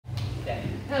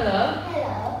Hello.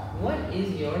 Hello. What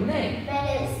is your name? My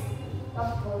name is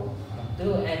Abdul.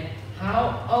 Abdul. And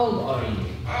how old are you?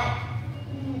 At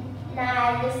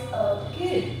 9 years old.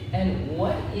 Good. And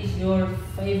what is your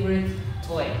favorite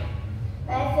toy?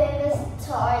 My favorite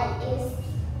toy is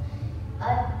a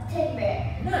teddy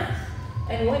bear. Nice.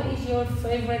 And what is your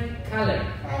favorite color?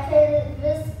 My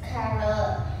favorite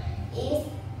color is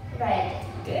red.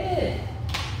 Good.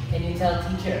 Can you tell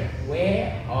teacher,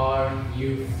 where are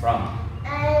you from?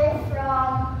 I'm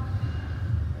from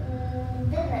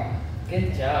Vietnam.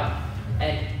 Good job.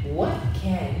 And what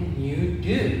can you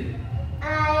do?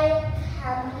 I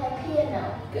can play piano.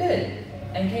 Good.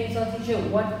 And can you tell teacher,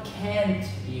 what can't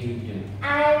you do?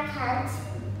 I can't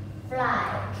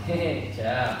fly. Good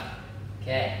job.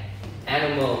 Okay.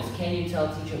 Animals. Can you tell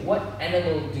teacher, what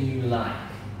animal do you like?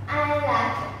 I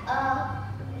like a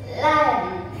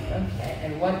lion. Okay.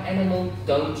 And what animal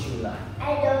don't you like?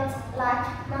 I don't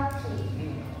like monkey.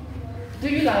 Do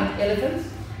you like elephants?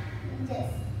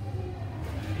 Yes.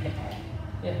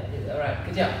 Yeah, alright,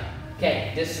 good job.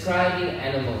 Okay, describing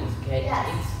animals. Okay, Yes.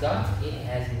 it's got, it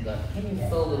hasn't got. Can you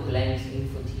fill the blanks in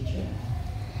for teacher?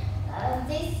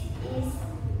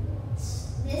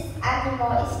 This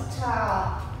animal is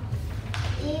tall.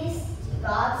 It's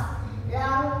got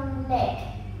long neck.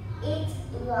 It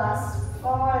got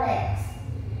 4 legs.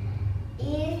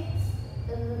 It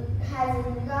has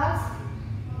got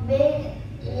big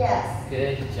ears.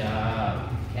 Good job.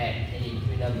 Okay, can you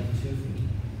do number 2 for me?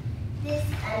 This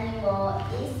animal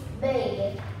is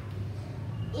big.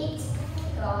 It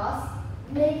got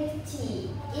big teeth.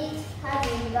 It has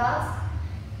got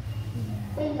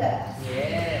fingers.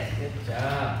 Yes, good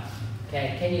job. Okay,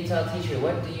 can you tell teacher,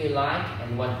 what do you like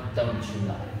and what don't you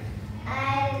like? I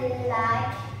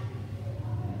like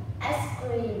ice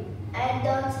cream. I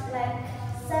don't like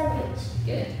sandwich.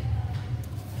 Good.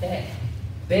 Okay,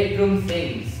 bedroom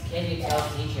things. Can you tell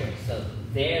teacher? So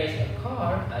there's a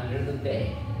car under the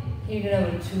bed. Can you do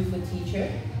number 2 for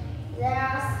teacher?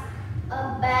 There's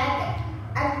a bag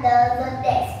under the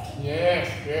desk. Yes,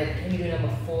 good. Can you do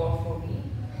number 4 for me?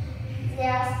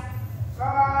 There's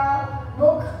 4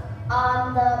 books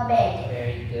on the bed.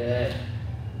 Very good.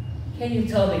 Can you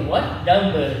tell me what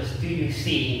numbers do you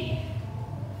see?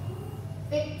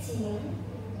 15,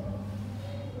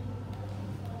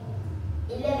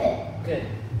 11, Good.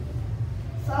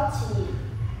 40,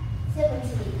 70.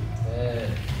 Good.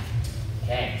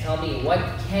 Okay, tell me what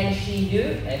can she do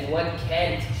and what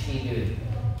can't she do?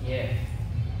 Yeah.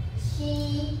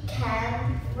 She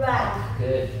can run.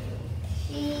 Good.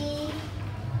 She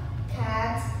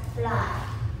can't fly.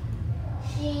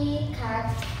 She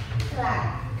can't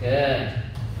climb. Good.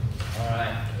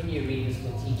 Alright, can you read this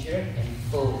for teacher and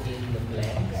fill in the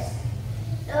blanks?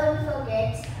 Don't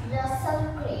forget the sun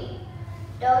cream.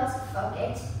 Don't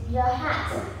forget your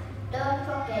hat. Don't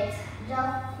forget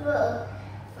the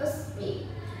frisbee.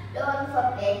 Don't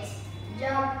forget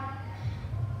your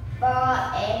ball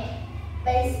and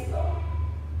baseball.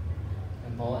 A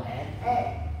ball and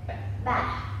Bat.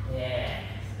 yes,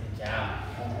 good job.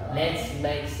 Let's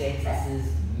make sentences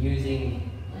using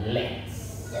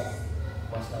let's. Yes.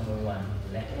 What's number 1?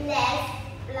 Let. Let's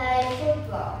play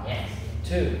football. Yes.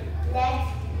 2. Let's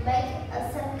make a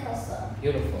sandcastle.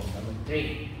 Beautiful. Number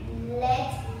 3.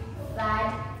 Let's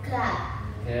find club.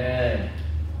 Good.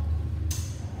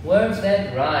 Words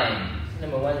that rhyme.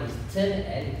 Number 1 is tin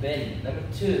and bin. Number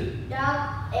 2.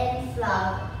 Dog and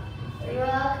flower.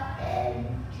 Rock and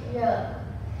jug.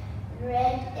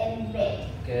 Red and red.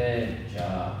 Good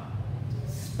job.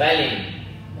 Spelling.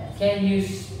 Can you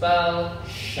spell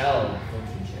shell for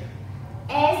teacher?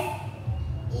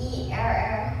 S-E-L-L.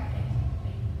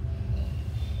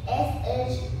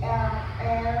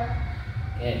 S-H-L-L.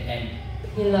 Good. And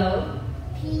pillow.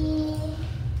 P-I-N-N-L-O-N.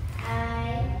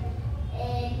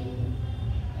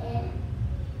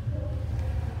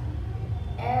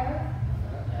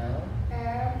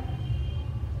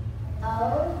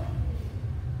 Pillow.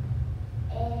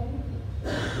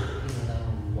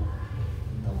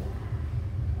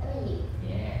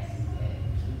 Yes.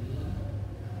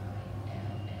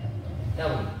 P-I-L-L-O.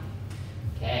 W.